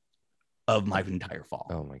of my entire fall.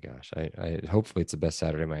 Oh my gosh. I hopefully it's the best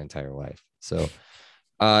Saturday of my entire life. So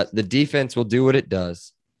the defense will do what it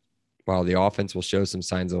does while the offense will show some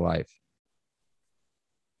signs of life.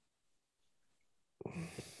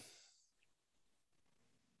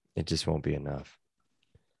 It just won't be enough.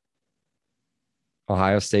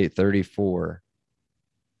 Ohio State 34,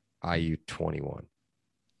 IU 21.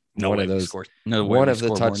 One of those scores. One of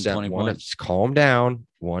the touchdowns. Calm down.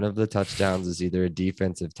 One of the touchdowns is either a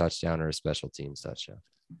defensive touchdown or a special teams touchdown.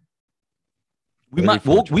 We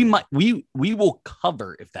will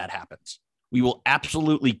cover if that happens. We will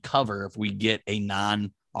absolutely cover if we get a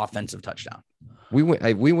non-offensive touchdown. We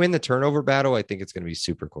win the turnover battle. I think it's going to be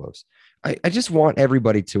super close. I just want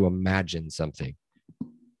everybody to imagine something.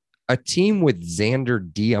 A team with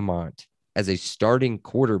Xander Diamont as a starting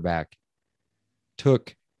quarterback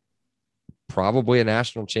took probably a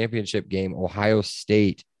national championship game, Ohio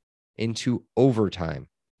State, into overtime.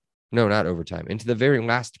 No, not overtime. Into the very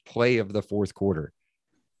last play of the fourth quarter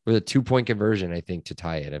with a 2-point conversion, I think, to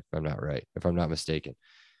tie it, if I'm not mistaken.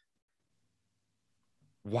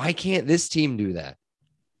 Why can't this team do that?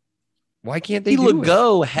 Why can't they do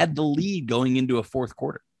it? Had the lead going into a fourth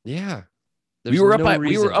quarter. Yeah. We were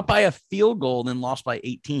up by a field goal and then lost by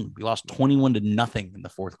 18. We lost 21-0 in the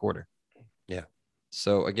fourth quarter. Yeah.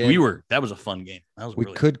 So again, that was a fun game. We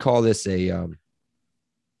could call this a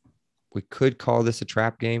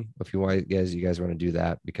trap game if you guys want to do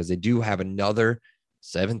that, because they do have another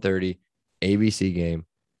 7:30 ABC game.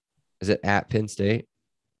 Is it at Penn State?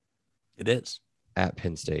 It is at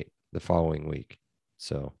Penn State the following week.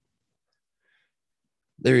 So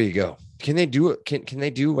there you go. Can they do it? Can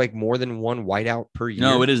they do like more than one whiteout per year?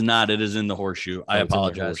 No, it is not. It is in the horseshoe. I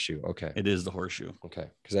apologize. Horseshoe. Okay. It is the horseshoe. Okay.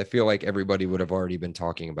 Because I feel like everybody would have already been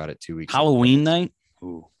talking about it 2 weeks Halloween night.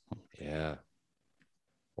 Ooh. Yeah.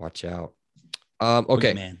 Watch out.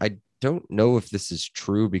 Okay. I don't know if this is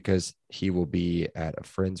true because he will be at a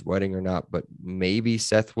friend's wedding or not, but maybe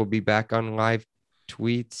Seth will be back on live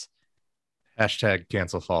tweets. #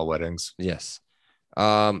 cancel fall weddings. Yes.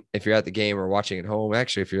 If you're at the game or watching at home,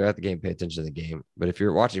 actually, if you're at the game, pay attention to the game. But if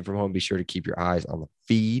you're watching from home, be sure to keep your eyes on the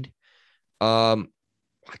feed. I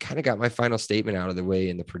kind of got my final statement out of the way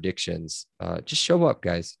in the predictions. Just show up,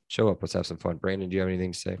 guys. Show up. Let's have some fun. Brandon, do you have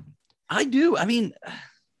anything to say? I do. I mean,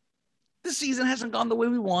 the season hasn't gone the way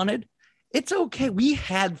we wanted. It's okay. We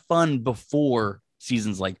had fun before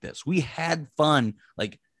seasons like this. We had fun.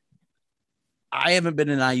 Like, I haven't been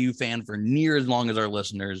an IU fan for near as long as our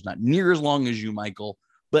listeners, not near as long as you, Michael,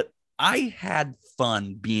 but I had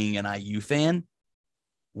fun being an IU fan.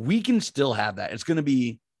 We can still have that. It's going to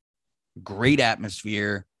be great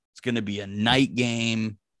atmosphere. It's going to be a night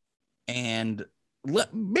game, and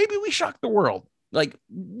maybe we shock the world. Like,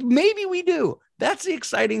 maybe we do. That's the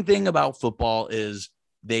exciting thing about football is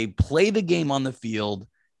they play the game on the field,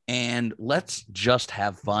 and let's just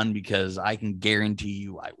have fun, because I can guarantee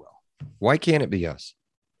you I will. Why can't it be us?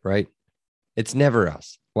 Right? It's never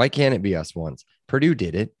us. Why can't it be us once? Purdue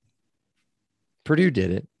did it.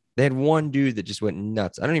 They had one dude that just went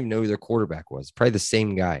nuts. I don't even know who their quarterback was. Probably the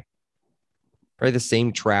same guy. Probably the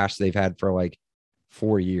same trash they've had for like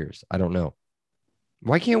 4 years. I don't know.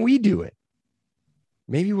 Why can't we do it?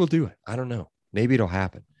 Maybe we'll do it. I don't know. Maybe it'll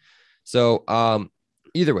happen. So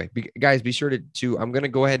either way, guys, be sure to I'm going to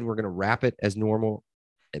go ahead and we're going to wrap it as normal,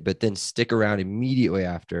 but then stick around immediately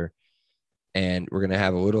after. And we're going to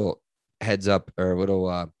have a little heads up or a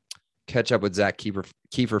little catch up with Zach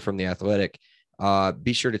Kiefer from The Athletic.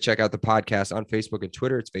 Be sure to check out the podcast on Facebook and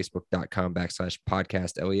Twitter. It's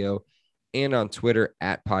facebook.com/podcastleo and on Twitter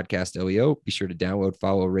 @podcastleo. Be sure to download,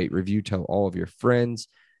 follow, rate, review, tell all of your friends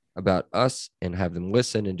about us and have them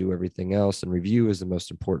listen and do everything else. And review is the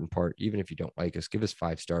most important part. Even if you don't like us, give us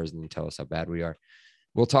 5 stars and then tell us how bad we are.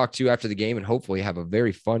 We'll talk to you after the game and hopefully have a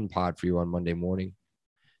very fun pod for you on Monday morning.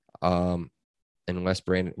 Unless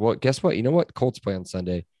Brandon, well, guess what? You know what? Colts play on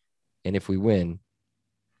Sunday. And if we win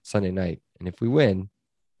Sunday night, and if we win,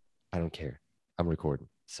 I don't care. I'm recording.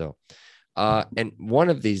 So, and one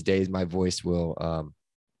of these days, my voice will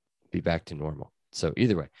be back to normal. So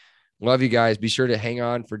either way, love you guys. Be sure to hang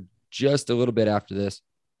on for just a little bit after this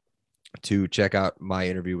to check out my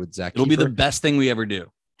interview with Zach. It'll be the best thing we ever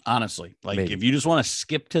do. Honestly, like maybe. If you just want to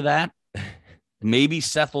skip to that, maybe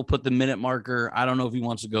Seth will put the minute marker. I don't know if he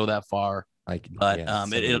wants to go that far, but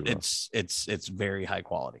it's very high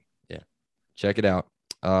quality. Yeah. Check it out.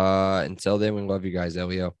 Until then, we love you guys.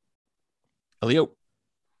 Elio. He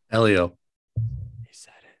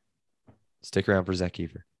said it. Stick around for Zach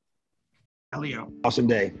Kiefer. Elio. Awesome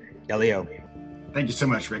day. Elio. Thank you so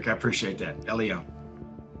much, Rick. I appreciate that. Elio.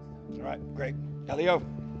 All right. Great. Elio.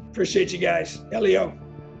 Appreciate you guys. Elio.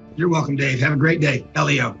 You're welcome, Dave. Have a great day.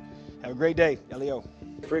 Elio. Have a great day. Elio.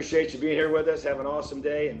 Appreciate you being here with us. Have an awesome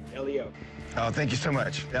day. And Elio. Oh, thank you so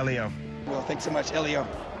much. Elio. Well, thanks so much, Elio.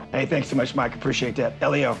 Hey, thanks so much, Mike. Appreciate that.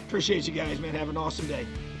 Elio. Appreciate you guys, man. Have an awesome day.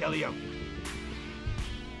 Elio.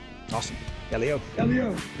 Awesome. Elio.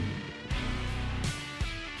 Elio.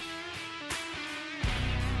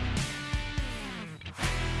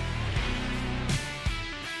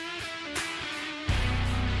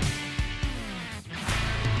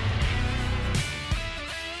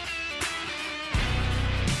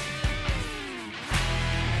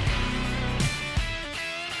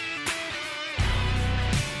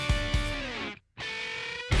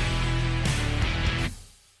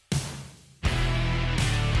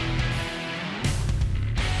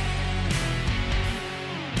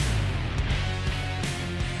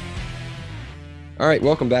 All right,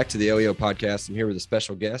 welcome back to the Elio podcast. I'm here with a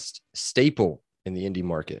special guest, staple in the indie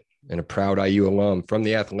market and a proud IU alum from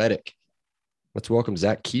The Athletic. Let's welcome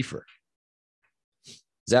Zach Kiefer.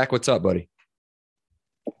 Zach, what's up, buddy?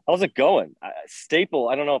 How's it going? Staple,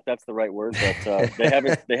 I don't know if that's the right word, but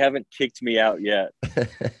they haven't kicked me out yet.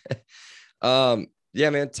 Yeah,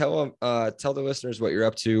 man, tell the listeners what you're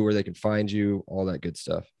up to, where they can find you, all that good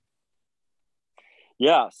stuff.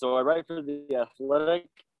 Yeah, so I write for The Athletic.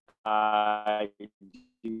 I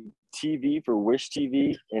do TV for Wish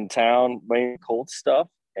TV in town, playing Colts stuff,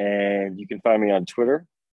 and you can find me on Twitter.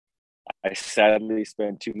 I sadly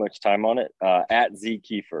spend too much time on it, at Z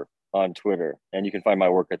Kiefer on Twitter, and you can find my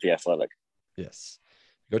work at The Athletic. Yes.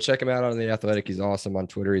 Go check him out on The Athletic. He's awesome on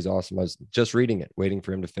Twitter. He's awesome. I was just reading it, waiting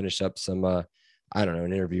for him to finish up some, an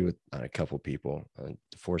interview with a couple people.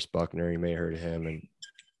 DeForest Buckner, you may have heard of him, and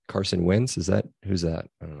Carson Wentz. Who's that?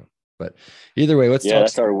 I don't know. But either way, let's talk.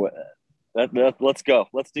 Let's go.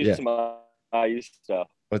 Let's do some IU stuff.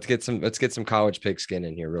 Let's get some college pigskin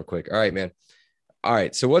in here real quick. All right, man. All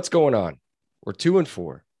right. So what's going on? We're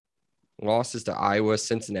 2-4. Losses to Iowa,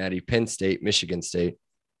 Cincinnati, Penn State, Michigan State.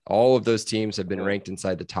 All of those teams have been ranked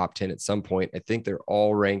inside the top 10 at some point. I think they're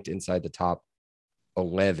all ranked inside the top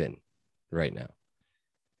 11 right now.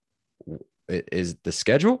 Is the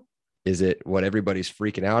schedule? Is it what everybody's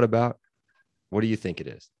freaking out about? What do you think it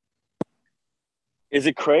is? Is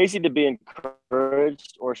it crazy to be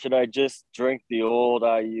encouraged, or should I just drink the old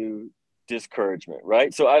IU discouragement,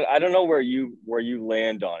 right? So I don't know where you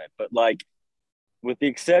land on it, but like with the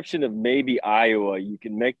exception of maybe Iowa, you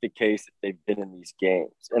can make the case that they've been in these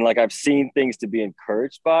games. And like I've seen things to be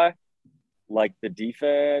encouraged by, like the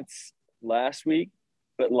defense last week.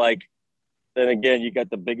 But like then again, you got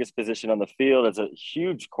the biggest position on the field as a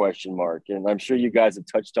huge question mark. And I'm sure you guys have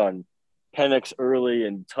touched on Penix early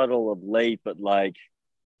and Tuttle of late, but like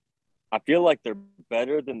I feel like they're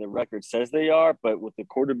better than the record says they are. But with the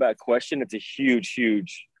quarterback question, it's a huge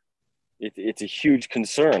it's a huge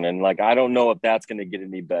concern. And like, I don't know if that's going to get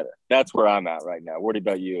any better. That's where I'm at right now. What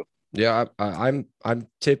about you? Yeah, I'm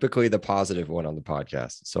typically the positive one on the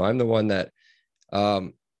podcast. So I'm the one that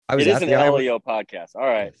I was. It is an LEO podcast. All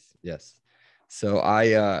right. Yes. So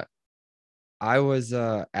I was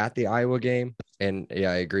at the Iowa game, and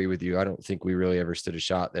yeah, I agree with you. I don't think we really ever stood a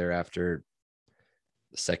shot there after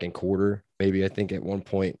the second quarter. Maybe I think at one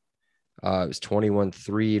point it was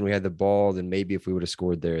 21-3 and we had the ball. Then maybe if we would have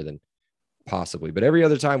scored there, then possibly. But every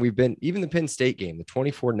other time we've been, even the Penn State game, the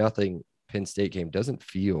 24-0 Penn State game doesn't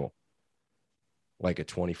feel like a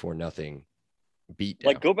 24-0 beat.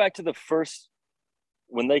 Like go back to the first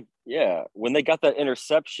when they got that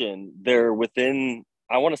interception, they're within,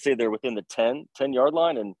 I want to say they're within the 10-yard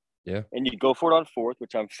line, and you go for it on fourth,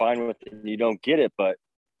 which I'm fine with, and you don't get it, but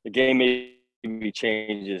the game maybe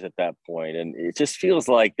changes at that point, and it just feels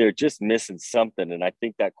like they're just missing something. And I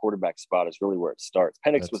think that quarterback spot is really where it starts.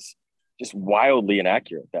 Penix was just wildly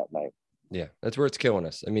inaccurate that night. Yeah, that's where it's killing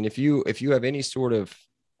us. I mean, if you have any sort of,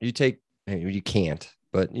 you can't,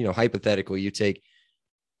 but hypothetically, you take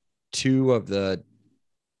two of the,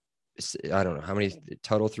 I don't know how many,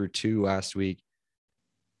 Tuttle threw two last week.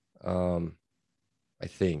 I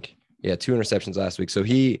think, 2 interceptions last week. So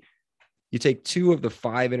you take 2 of the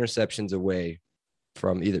 5 interceptions away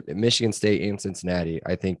from either Michigan State and Cincinnati.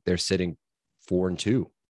 I think they're sitting 4-2.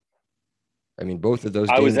 I mean, both of those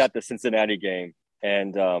games. I was at the Cincinnati game,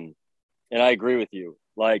 and I agree with you.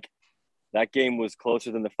 Like, that game was closer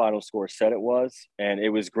than the final score said it was, and it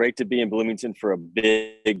was great to be in Bloomington for a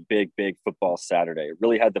big football Saturday. It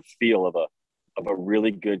really had the feel of a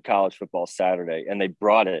really good college football Saturday, and they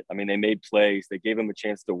brought it. I mean, they made plays. They gave them a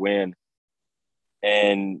chance to win,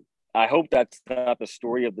 and I hope that's not the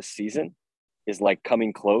story of the season, is like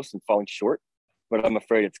coming close and falling short, but I'm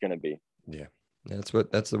afraid it's going to be. Yeah, that's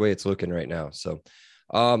the way it's looking right now. So,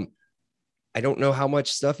 I don't know how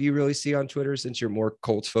much stuff you really see on Twitter since you're more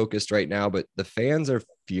Colts focused right now, but the fans are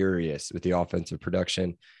furious with the offensive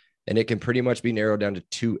production, and it can pretty much be narrowed down to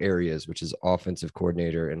 2 areas, which is offensive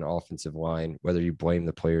coordinator and offensive line, whether you blame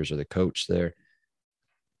the players or the coach there.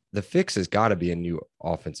 The fix has got to be a new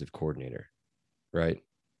offensive coordinator, right?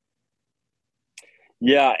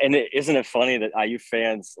 Yeah. And isn't it funny that IU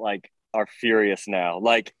fans are furious now?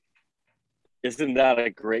 Like, isn't that a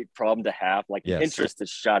great problem to have? Like, yes. Interest has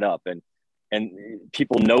shot up, and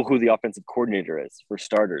people know who the offensive coordinator is, for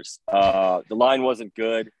starters. The line wasn't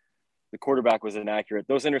good. The quarterback was inaccurate.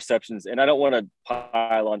 Those interceptions, and I don't want to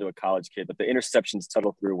pile onto a college kid, but the interceptions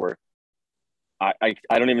Tuttle threw were, I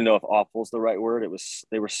don't even know if awful is the right word.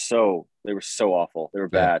 They were so awful. They were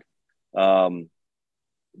bad.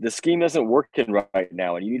 The scheme isn't working right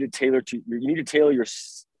now, and you need to tailor your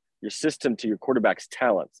system to your quarterback's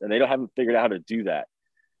talents, and they haven't figured out how to do that.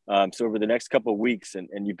 So over the next couple of weeks,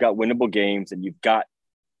 and you've got winnable games, and you've got,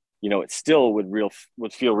 it still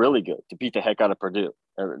would feel really good to beat the heck out of Purdue.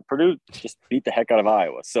 Purdue just beat the heck out of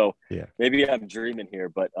Iowa. So maybe I'm dreaming here,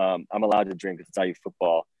 but I'm allowed to dream because it's IU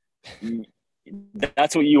football.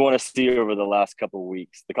 That's what you want to see over the last couple of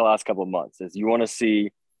weeks, the last couple of months, is you want to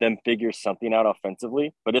see them figure something out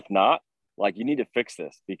offensively. But if not, you need to fix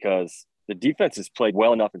this, because the defense has played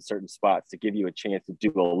well enough in certain spots to give you a chance to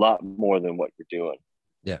do a lot more than what you're doing.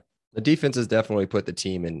 Yeah. The defense has definitely put the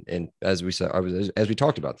team in, as we said, as we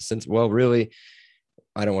talked about, really,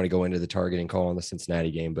 I don't want to go into the targeting call on the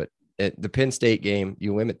Cincinnati game, but at the Penn State game,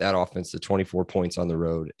 you limit that offense to 24 points on the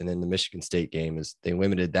road. And then the Michigan State game they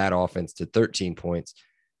limited that offense to 13 points,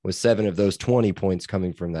 with 7 of those 20 points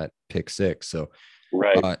coming from that pick 6. So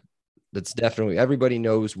that's definitely, everybody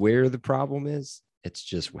knows where the problem is. It's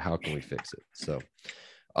just, how can we fix it? So,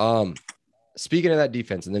 speaking of that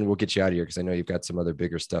defense, and then we'll get you out of here because I know you've got some other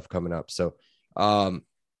bigger stuff coming up. So,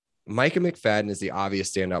 Micah McFadden is the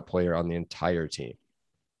obvious standout player on the entire team.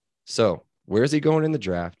 So, where's he going in the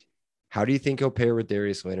draft? How do you think he'll pair with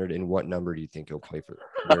Darius Leonard, and what number do you think he'll play for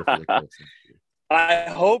the Colts? I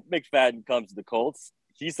hope McFadden comes to the Colts.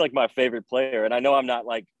 He's my favorite player, and I know I'm not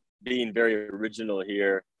being very original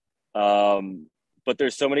here, but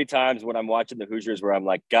there's so many times when I'm watching the Hoosiers where I'm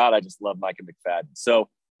like, God, I just love Micah McFadden. So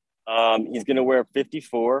he's going to wear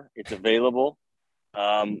 54. It's available.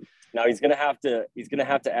 Now he's gonna have to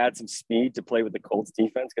add some speed to play with the Colts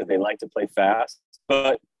defense because they like to play fast.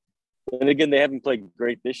 But then again, they haven't played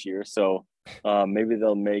great this year, so maybe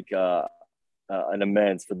they'll make an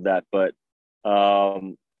amends for that. But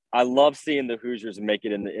I love seeing the Hoosiers make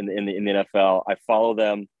it in the NFL. I follow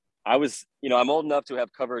them. I'm old enough to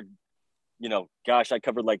have covered, I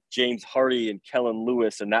covered like James Hardy and Kellen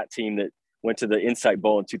Lewis and that team that went to the Insight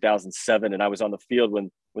Bowl in 2007. And I was on the field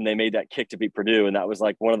when they made that kick to beat Purdue. And that was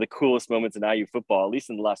like one of the coolest moments in IU football, at least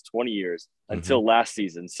in the last 20 years until last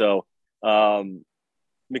season. So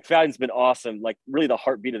McFadden's been awesome, like really the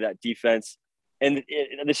heartbeat of that defense. And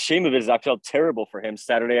the shame of it is I felt terrible for him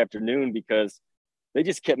Saturday afternoon because they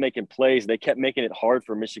just kept making plays. They kept making it hard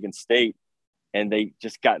for Michigan State, and they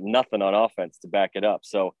just got nothing on offense to back it up.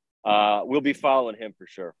 So we'll be following him for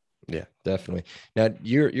sure. Yeah, definitely. Now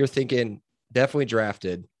you're thinking definitely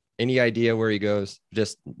drafted. Any idea where he goes?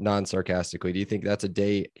 Just non-sarcastically, do you think that's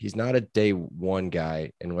he's not a day one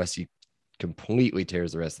guy unless he completely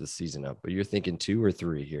tears the rest of the season up, but you're thinking 2 or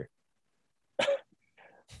 3 here?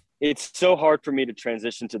 It's so hard for me to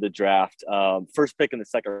transition to the draft. First pick in the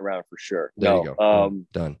second round for sure. There you go.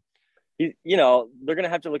 Done. They're going to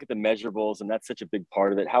have to look at the measurables, and that's such a big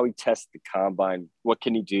part of it. How he tests the combine, what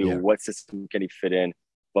can he do? Yeah. What system can he fit in?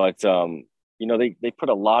 But, they put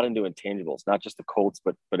a lot into intangibles, not just the Colts,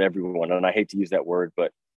 but everyone. And I hate to use that word,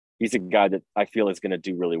 but he's a guy that I feel is going to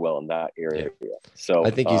do really well in that area. Yeah. So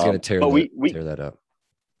I think he's going to tear that up.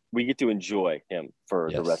 We get to enjoy him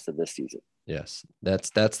for the rest of this season. Yes,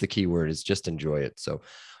 that's the key word, is just enjoy it. So,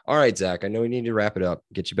 all right, Zach, I know we need to wrap it up,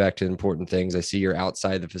 get you back to important things. I see you're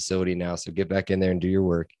outside the facility now, so get back in there and do your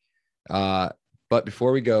work. But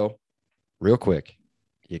before we go, real quick,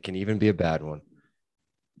 it can even be a bad one.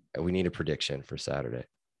 We need a prediction for Saturday.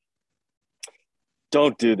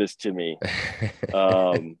 Don't do this to me.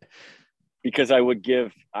 Because I would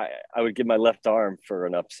give my left arm for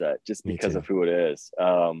an upset just because of who it is.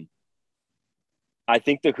 I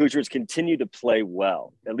think the Hoosiers continue to play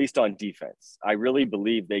well, at least on defense. I really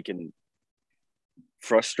believe they can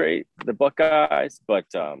frustrate the Buckeyes, but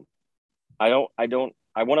I want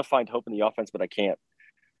to find hope in the offense, but I can't.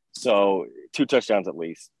 So 2 touchdowns at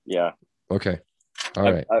least. Yeah. Okay. All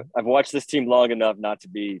right. I've watched this team long enough not to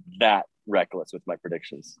be that reckless with my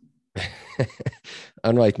predictions.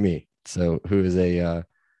 Unlike me. So who is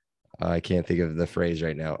I can't think of the phrase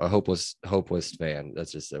right now, a hopeless fan.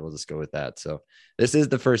 That's just it. We'll just go with that. So this is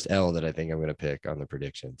the first L that I think I'm going to pick on the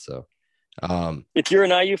prediction. So if you're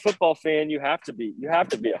an IU football fan, you have to be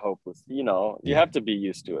a hopeless, you have to be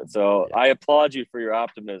used to it. So I applaud you for your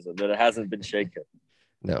optimism that it hasn't been shaken.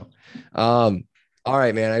 No. All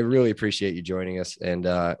right, man. I really appreciate you joining us, and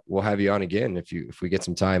we'll have you on again if we get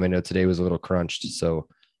some time. I know today was a little crunched, so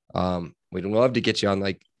we'd love to get you on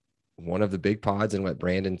like one of the big pods and let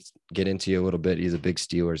Brandon get into you a little bit. He's a big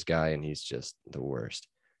Steelers guy, and he's just the worst.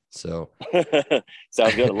 So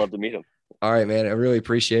sounds good. I'd love to meet him. All right, man. I really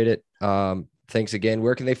appreciate it. Thanks again.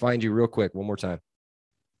 Where can they find you real quick? One more time.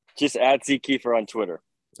 Just @ Z Kiefer on Twitter.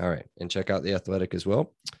 All right. And check out The Athletic as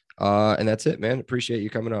well. And that's it, man. Appreciate you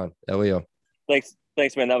coming on. Elio.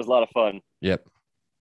 Thanks, man. That was a lot of fun. Yep.